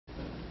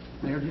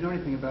Mayor, do you know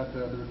anything about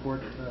the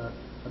report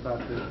about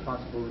the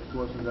possible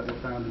explosives that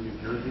were found in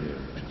New Jersey?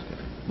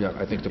 Yeah,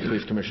 I think the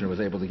police commissioner was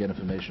able to get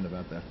information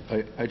about that.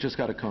 I just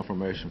got a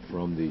confirmation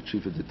from the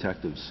chief of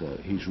detectives.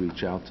 He's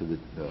reached out to the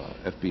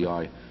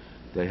FBI.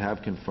 They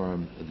have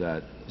confirmed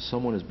that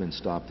someone has been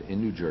stopped in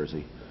New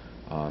Jersey,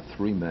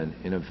 3 men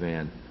in a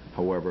van.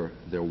 However,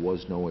 there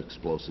was no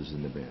explosives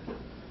in the van.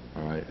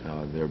 All right,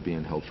 they're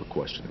being held for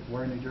questioning.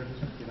 Where in New Jersey?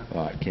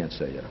 I can't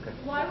say yet. Okay.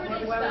 Why were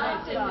they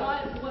stopped,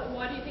 and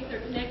why do you think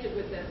they're connected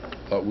with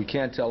this? We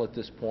can't tell at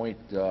this point.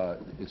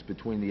 It's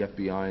between the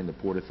FBI and the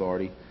Port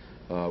Authority.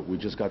 We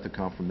just got the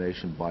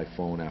confirmation by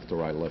phone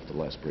after I left the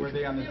last briefing. Were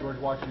they on the George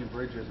Washington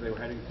Bridge as they were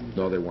heading to New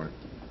Jersey? No, they weren't.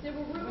 There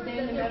were rumors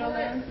that there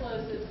were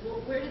explosives.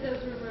 Well, where did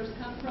those rumors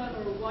come from,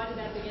 or why did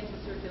that begin to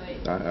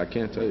circulate? I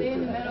can't tell you. Are they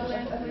in the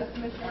Meadowlands,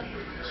 Police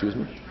Commissioner? Excuse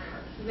me?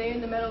 Are they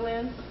in the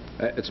Meadowlands?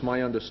 It's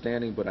my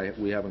understanding, but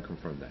we haven't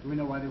confirmed that. Do we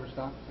know why they were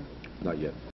stopped, sir? Not yet.